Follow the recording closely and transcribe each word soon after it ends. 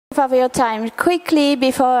for your time. Quickly,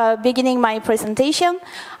 before beginning my presentation,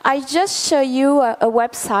 I just show you a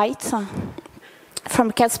website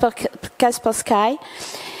from Kaspersky,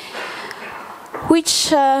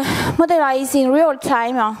 which modelizes in real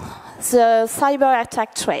time the cyber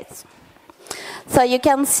attack threats. So you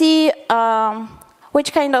can see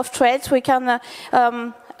which kind of threats we can.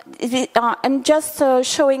 I'm just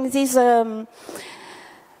showing this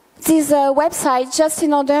website just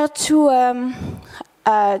in order to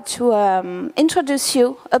introduce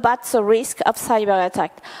you about the risk of cyber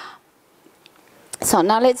attack. So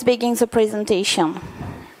now let's begin the presentation.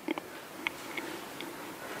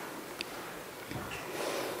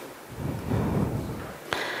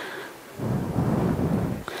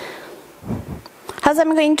 As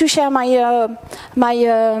I'm going to share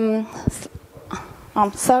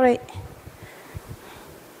I'm sorry.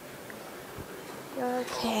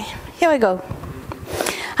 Okay, here we go.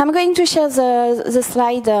 I'm going to share the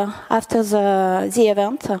slide after the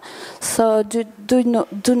event, so do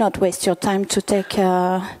not waste your time to take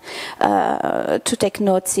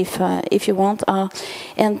notes if you want.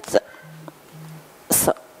 And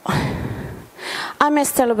so, I'm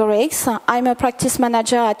Estelle Auberix. I'm a practice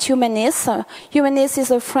manager at Umanis. Umanis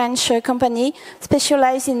is a French company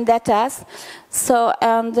specialized in data. So,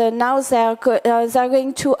 and now they're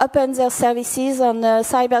going to open their services on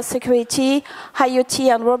cybersecurity,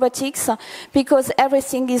 IoT, and robotics, because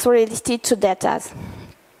everything is related to data.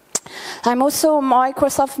 I'm also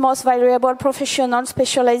Microsoft's most valuable professional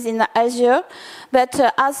specialized in Azure, but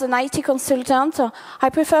as an IT consultant, I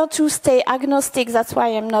prefer to stay agnostic. That's why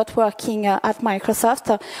I'm not working at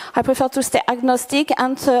Microsoft. I prefer to stay agnostic,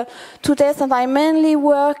 and today I mainly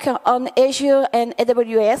work on Azure and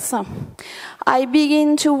AWS. I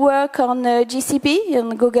begin to work on GCP,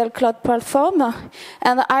 on Google Cloud Platform,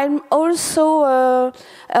 and I'm also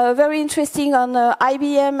very interested on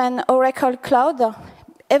IBM and Oracle Cloud.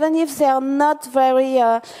 Even if they are not very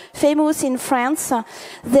famous in France,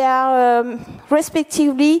 they are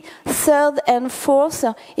respectively third and fourth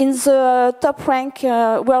in the top rank,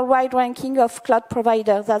 worldwide ranking of cloud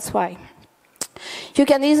providers. That's why. You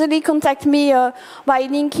can easily contact me by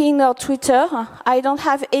LinkedIn or Twitter. I don't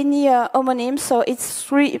have any homonyms, so it's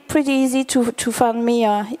pretty easy to find me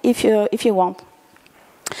if you want.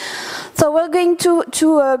 So we're going to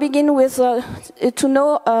begin with to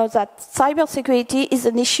know that cybersecurity is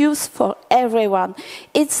an issue for everyone.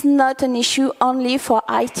 It's not an issue only for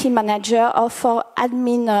IT manager or for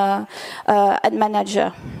admin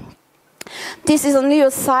manager. This is only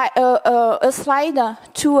a slide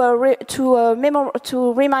to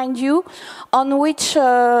remind you on which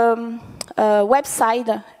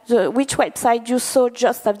website. Which website you saw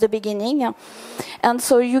just at the beginning. And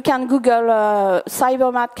so you can Google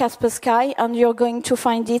CyberMat Kaspersky and you're going to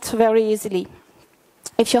find it very easily.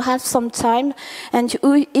 If you have some time and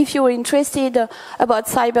if you're interested about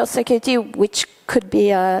cybersecurity, which could be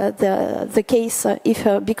the case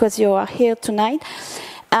because you are here tonight,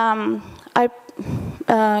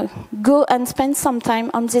 go and spend some time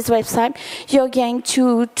on this website. You're going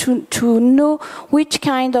to know which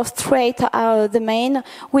kind of threat are the main,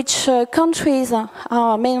 which countries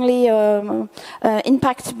are mainly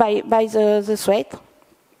impacted by the threat,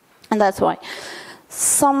 and that's why.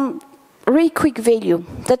 Some really quick value.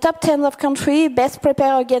 The top 10 of countries best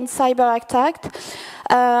prepared against cyber attack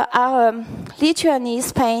are Lithuania,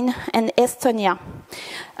 Spain, and Estonia.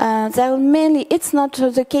 They're mainly, it's not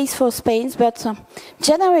the case for Spain, but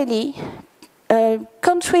generally,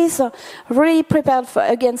 countries really prepared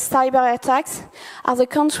against cyber attacks are the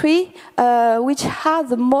countries which have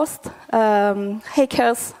the most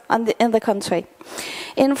hackers in the country.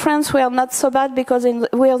 In France, we are not so bad because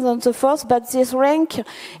we are on the fourth, but this rank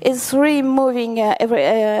is really moving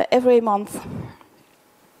every month.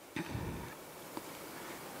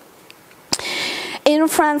 In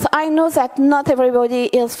France, I know that not everybody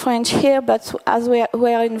is French here, but as we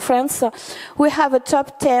are in France, we have a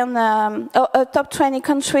top 10, top 20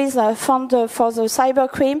 countries found for the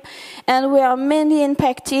cybercrime, and we are mainly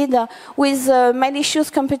impacted with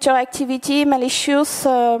malicious computer activity, malicious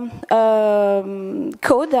code,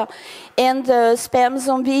 and spam,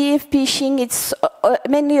 zombie, phishing. It's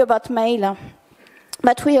mainly about mail.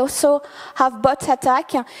 But we also have bot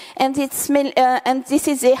attack, and this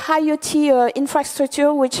is a IoT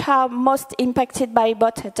infrastructure which are most impacted by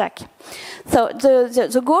bot attack. So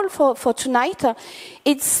the goal for tonight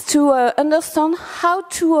is to understand how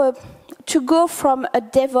to to go from a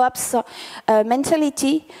DevOps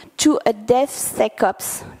mentality to a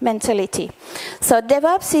DevSecOps mentality. So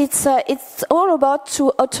DevOps, it's all about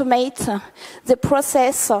to automate the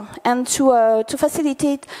process and to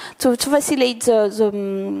facilitate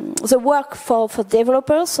the work for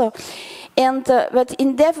developers. But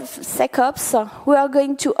in DevSecOps, we are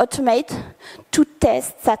going to automate to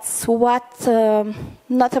test. That's what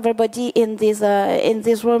not everybody in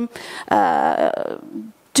this room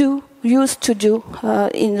used to do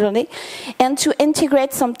in learning, and to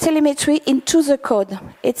integrate some telemetry into the code.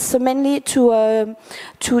 It's mainly to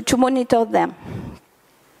monitor them.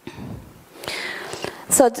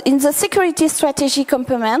 So in the security strategy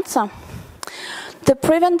component, the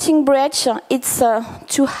preventing breach, it's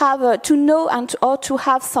to have to know or to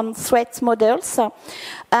have some threat models,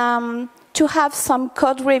 to have some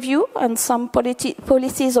code review and some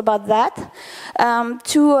policies about that,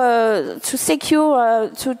 to secure,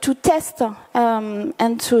 to test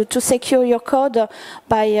and to secure your code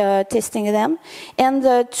by testing them,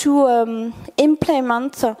 and to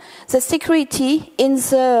implement the security in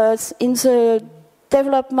the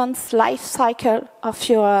development life cycle of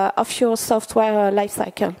your software life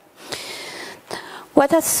cycle.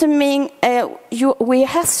 What assuming we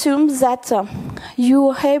assume that you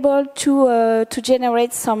are able to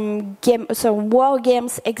generate some war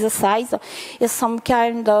games exercise, is some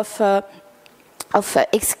kind of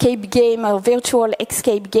escape game or virtual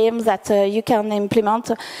escape game that you can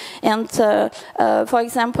implement. And for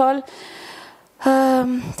example,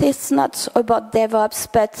 it's not about DevOps,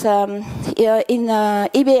 but in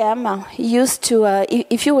IBM, used to,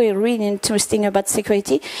 if you were really interesting about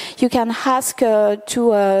security, you can ask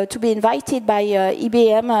to be invited by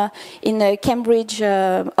IBM in Cambridge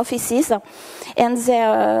offices, and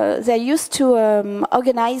they used to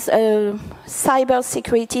organize a cyber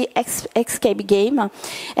security escape game,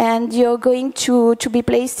 and you're going to be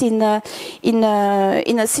placed in a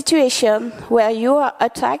situation where you are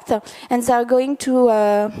attacked, and they are going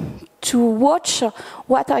to watch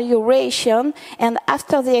what are your reaction, and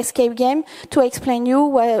after the escape game to explain you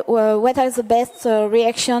what are the best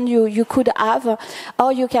reaction you could have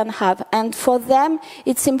or you can have. And for them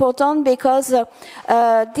it's important because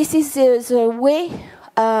this is the way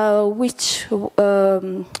with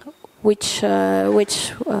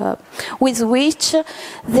which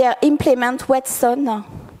they implement Watson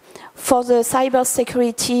for the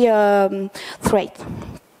cybersecurity threat.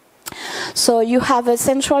 So you have a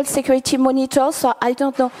central security monitor. So I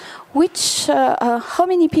don't know how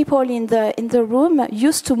many people in the room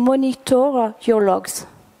used to monitor your logs.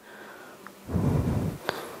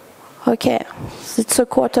 Okay, it's a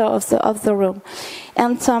quarter of the room.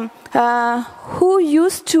 And who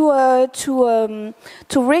used to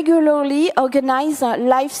regularly organize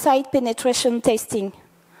live site penetration testing?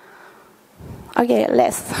 Okay,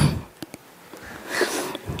 less.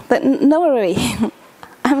 But no worry.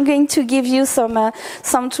 I'm going to give you some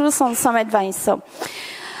tools and some advice. So,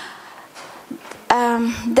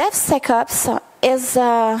 DevSecOps is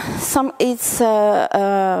it's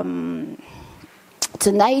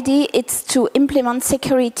an idea. It's to implement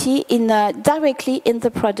security directly in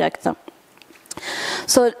the product.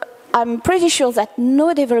 So I'm pretty sure that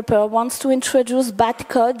no developer wants to introduce bad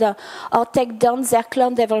code or take down their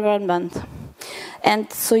cloud development.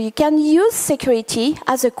 And so you can use security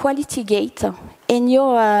as a quality gate in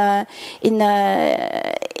your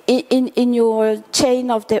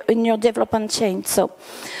chain in your development chain. So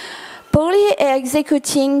poorly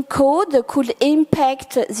executing code could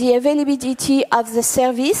impact the availability of the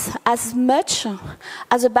service as much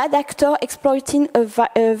as a bad actor exploiting a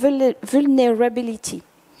vulnerability.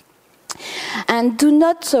 And do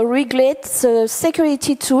not neglect the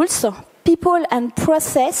security tools. People and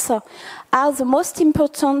process are the most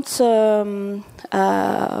important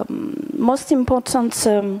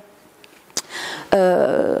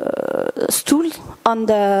stool on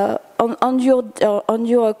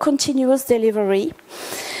your continuous delivery.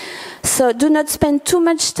 So do not spend too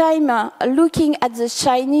much time looking at the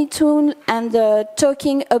shiny tool and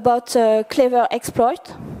talking about clever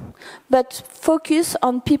exploit, but focus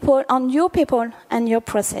on your people and your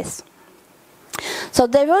process. So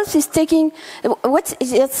DevOps is taking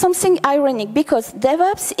it's something ironic, because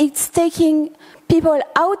DevOps is taking people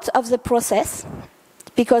out of the process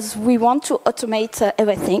because we want to automate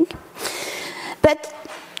everything, but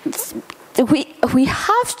we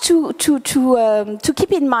have to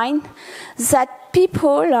keep in mind that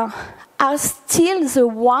people are still the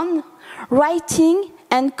one writing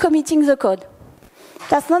and committing the code.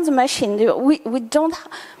 That's not the machine. We don't.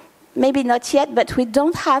 maybe not yet, but we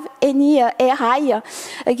don't have any AI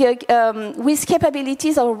with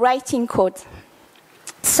capabilities of writing code.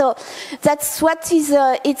 So that's what is.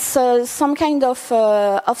 It's some kind of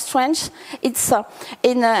strength. It's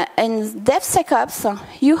in DevSecOps.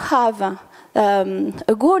 You have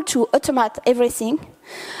a goal to automate everything,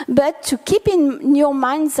 but to keep in your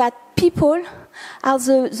mind that people are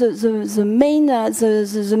the main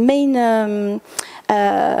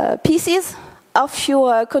pieces of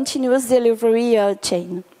your continuous delivery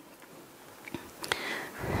chain.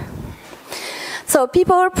 So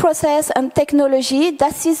people, process, and technology,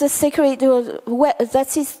 that is the security,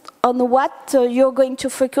 that is on what you're going to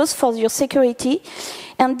focus for your security.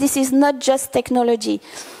 And this is not just technology.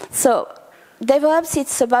 So DevOps,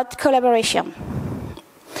 it's about collaboration,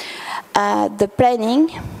 the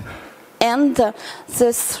planning, and the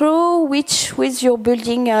through which with you're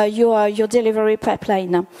building your delivery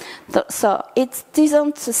pipeline. So it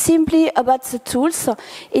isn't simply about the tools.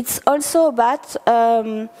 It's also about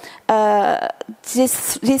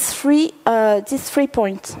these three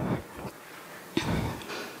points.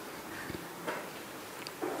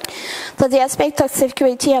 So the aspect of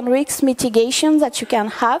security and risk mitigation that you can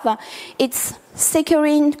have, it's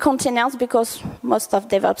securing containers, because most of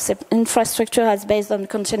DevOps infrastructure is based on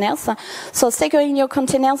containers. So securing your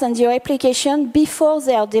containers and your application before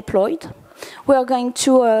they are deployed. We're going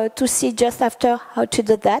to see just after how to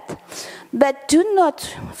do that. But do not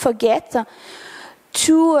forget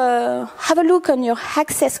to have a look on your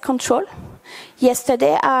access control.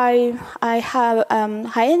 Yesterday, I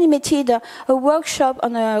animated a workshop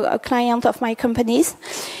on a client of my company's,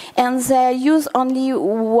 and they use only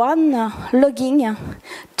one logging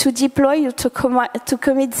to deploy to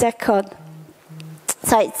commit their code.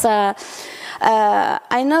 So it's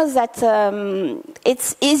I know that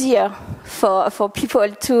it's easier for people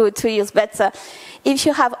to use, but if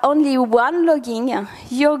you have only one logging,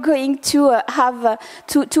 you're going to have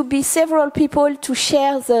to be several people to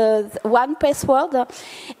share the one password,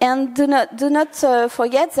 and do not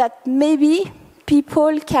forget that maybe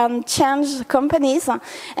people can change companies,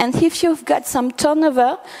 and if you've got some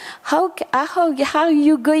turnover, how are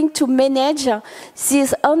you going to manage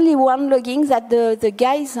this only one logging that the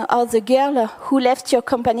guys or the girl who left your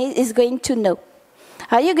company is going to know?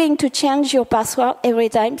 Are you going to change your password every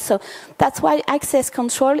time? So that's why access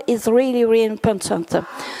control is really, really important.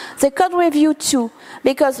 The code review too,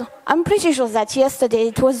 because I'm pretty sure that yesterday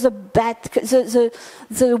it was the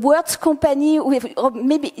worst company with, or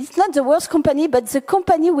maybe it's not the worst company, but the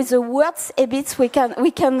company with the worst habits we can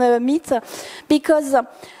meet, because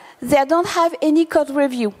they don't have any code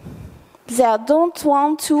review. They don't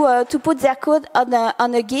want to put their code on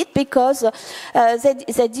a Git, because they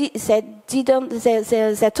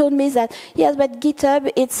told me that yes, but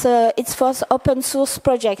GitHub it's for open source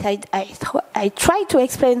project. I try to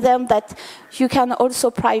explain them that you can have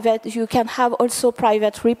also private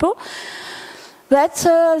repo, but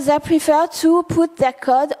they prefer to put their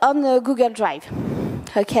code on Google Drive.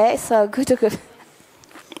 Okay, so good.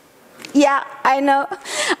 Yeah, I know.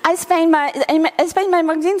 I spend my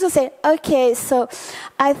marketing to say, okay, so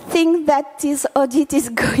I think that this audit is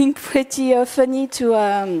going pretty funny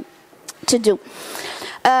to do.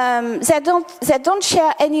 They don't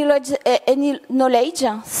share any knowledge.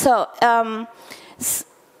 So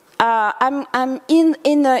I'm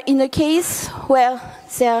in a case where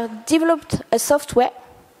they developed a software.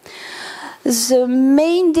 The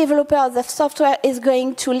main developer of the software is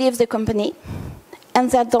going to leave the company, and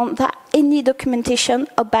they don't have any documentation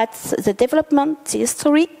about the development, the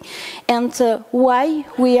history, and why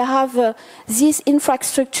we have this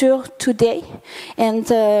infrastructure today, and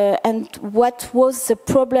what was the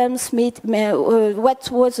problems, and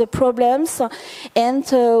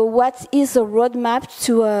what is the roadmap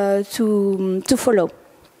to follow.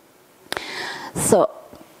 So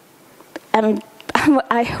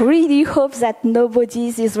I really hope that nobody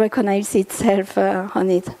is recognizing itself on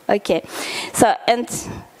it. Okay, so and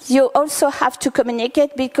you also have to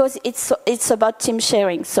communicate, because it's about team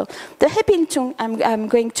sharing. So the helping tool, I'm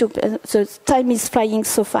going to. The time is flying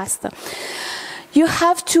so fast. You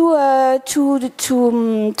have to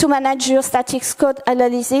manage your static code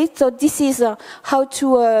analysis. So this is how to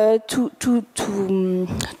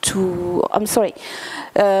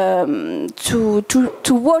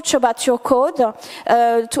watch about your code,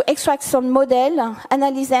 to extract some model,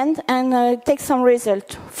 analyze them, and take some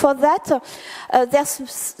result. For that, there's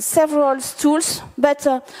several tools, but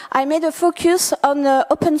I made a focus on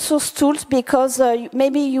open source tools, because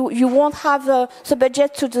maybe you won't have the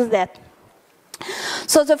budget to do that.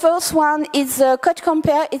 So the first one is Code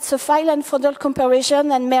Compare. It's a file and folder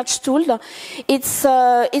comparison and merge tool. It's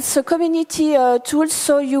a community tool,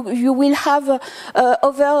 so you will have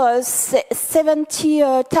over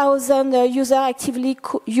 70,000 users actively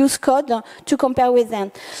use code to compare with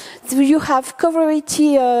them. So you have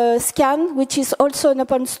Coverity Scan, which is also an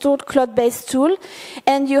open source cloud-based tool,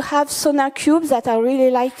 and you have Sonar Cube that I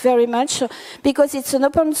really like very much because it's an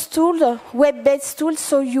open source tool, web-based tool,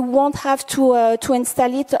 so you won't have to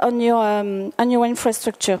install it on your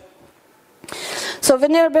infrastructure. So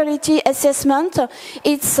vulnerability assessment,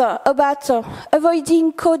 it's about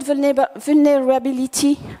avoiding code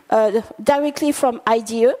vulnerability directly from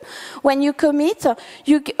IDE. When you commit,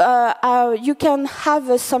 you can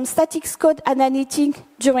have some static code analytic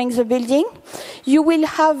during the building. You will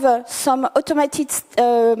have some automated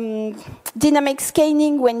dynamic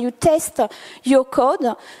scanning when you test your code.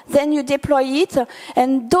 Then you deploy it.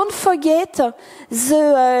 And don't forget the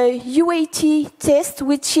UAT test,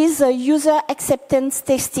 which is user acceptance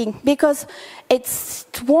testing, because it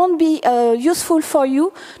won't be useful for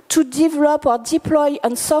you to develop or deploy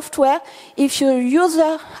on software if your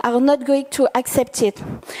users are not going to accept it.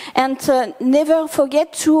 And never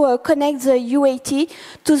forget to connect the UAT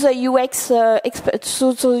to the UX,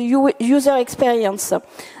 to the user experience.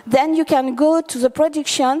 Then you can go to the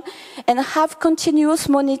production and have continuous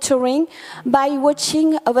monitoring by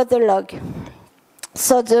watching over the log.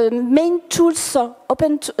 So the main tools,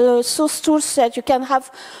 open source tools that you can have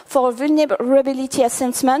for vulnerability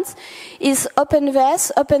assessments is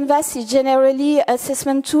OpenVAS. OpenVAS is generally an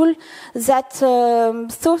assessment tool that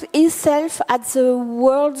thought itself at the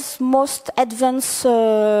world's most advanced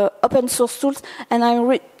open source tools, and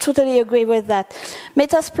I totally agree with that.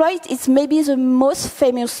 Metasploit is maybe the most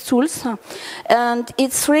famous tools, and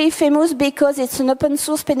it's really famous because it's an open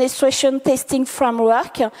source penetration testing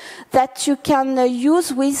framework that you can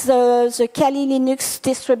use with the Kali Linux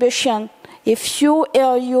distribution. If you're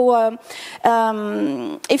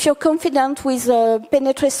confident with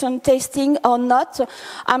penetration testing or not,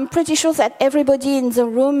 I'm pretty sure that everybody in the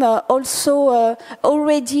room also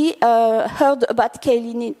already heard about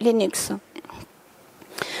Kali Linux.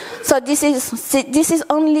 So this is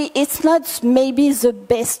only, it's not maybe the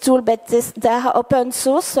best tool, but they are open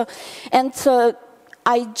source, and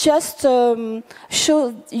I just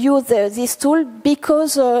show you this tool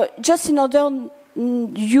because just in order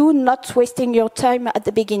you not wasting your time at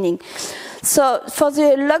the beginning. So for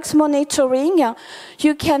the logs monitoring,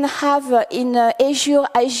 you can have in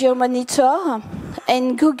Azure Monitor,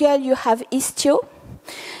 and Google you have Istio,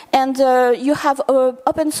 and you have an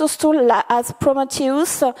open source tool as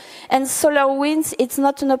Prometheus, and SolarWinds. It's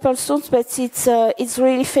not an open source, but it's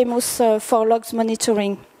really famous for logs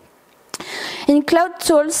monitoring. In cloud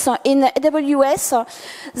tools, in AWS,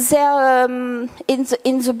 they're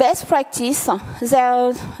in the best practice.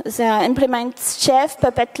 They implement Chef,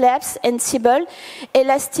 Puppet Labs, Ansible,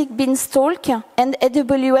 Elastic Beanstalk, and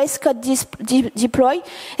AWS Code Deploy.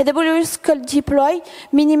 AWS Code Deploy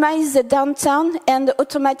minimizes the downtime and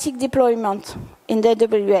automatic deployment in the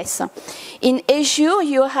AWS. In Azure,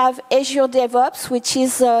 you have Azure DevOps, which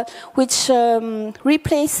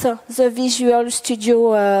replace the Visual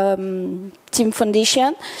Studio Team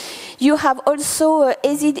Foundation. You have also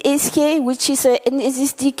Acid SK, which is an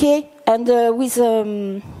SDK, and with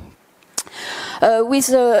an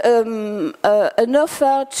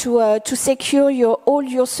offer to secure all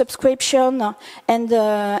your subscription and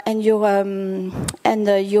your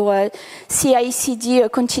CI/CD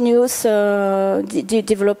continuous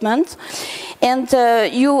development. And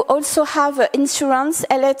you also have insurance,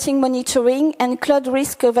 alerting, monitoring, and cloud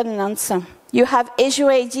risk governance. You have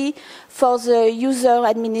Azure AD for the user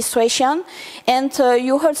administration, and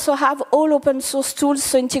you also have all open source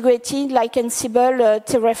tools integrated like Ansible,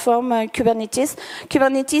 Terraform, Kubernetes.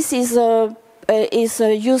 Kubernetes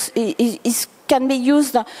can be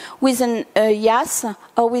used with an IaaS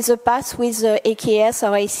or with a PaaS with AKS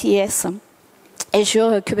or ACS.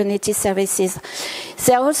 Azure Kubernetes services.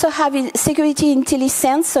 They also have Security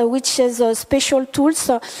Intelligence, which is special tools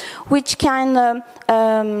which can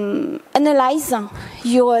analyze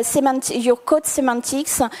your code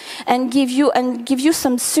semantics and give you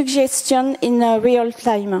some suggestion in real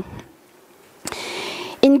time.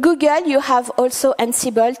 In Google, you have also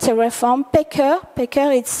Ansible, Terraform, Packer.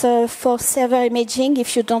 Packer, it's for server imaging,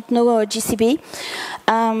 if you don't know GCP.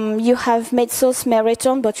 You have Mesos,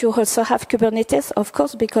 Marathon, but you also have Kubernetes, of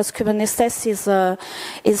course, because Kubernetes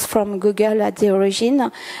is from Google at the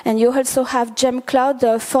origin. And you also have Gem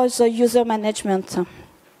Cloud for the user management.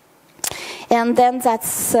 And then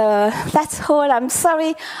that's all. I'm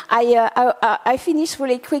sorry, I finished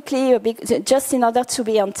really quickly, just in order to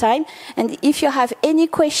be on time. And if you have any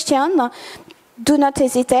question, do not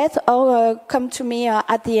hesitate, or come to me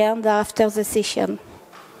at the end after the session.